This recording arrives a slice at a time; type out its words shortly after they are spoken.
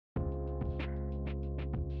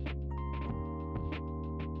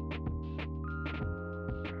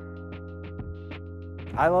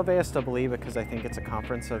I love ASEE because I think it's a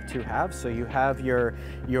conference of two halves. So you have your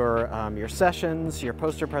sessions, your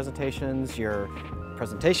poster presentations, your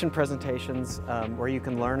presentations, where you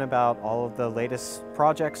can learn about all of the latest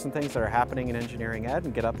projects and things that are happening in engineering ed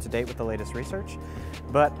and get up to date with the latest research.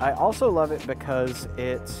 But I also love it because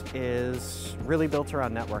it is really built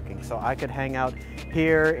around networking. So I could hang out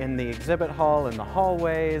here in the exhibit hall, in the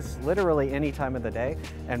hallways, literally any time of the day,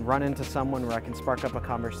 and run into someone where I can spark up a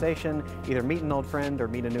conversation, either meet an old friend or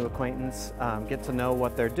meet a new acquaintance, get to know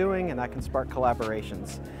what they're doing, and I can spark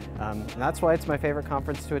collaborations. And that's why it's my favorite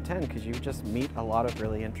conference to attend, because you just meet a lot of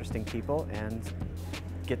really interesting people and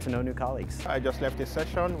get to know new colleagues. I just left a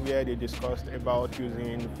session where they discussed about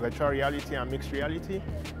using virtual reality and mixed reality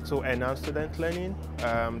to enhance student learning,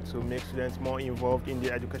 to make students more involved in the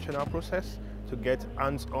educational process, to get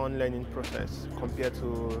hands-on learning process compared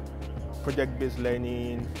to project-based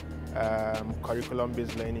learning,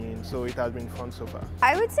 curriculum-based learning, so it has been fun so far.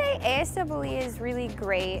 I would say ASEE is really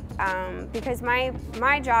great because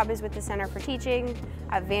my job is with the Center for Teaching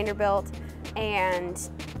at Vanderbilt, and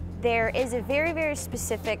there is a very, very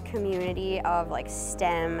specific community of like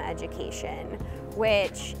STEM education,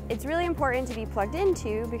 which it's really important to be plugged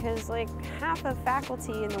into because like half of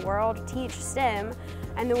faculty in the world teach STEM,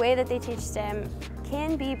 and the way that they teach STEM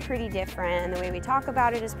can be pretty different, and the way we talk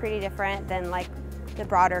about it is pretty different than like the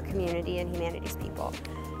broader community and humanities people.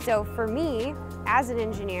 So for me, as an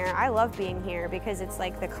engineer, I love being here because it's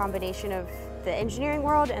like the combination of the engineering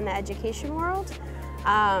world and the education world.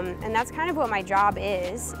 And that's kind of what my job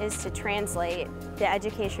is to translate the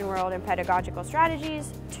education world and pedagogical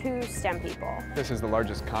strategies to STEM people. This is the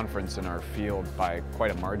largest conference in our field by quite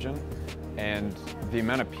a margin, and the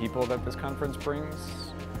amount of people that this conference brings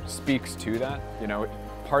speaks to that. You know,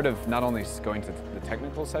 part of not only going to the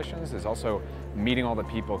technical sessions is also meeting all the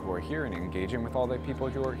people who are here and engaging with all the people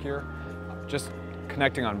who are here. Just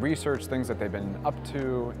connecting on research, things that they've been up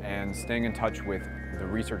to, and staying in touch with the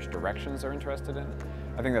research directions they're interested in.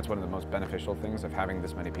 I think that's one of the most beneficial things of having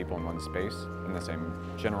this many people in one space in the same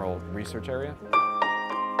general research area.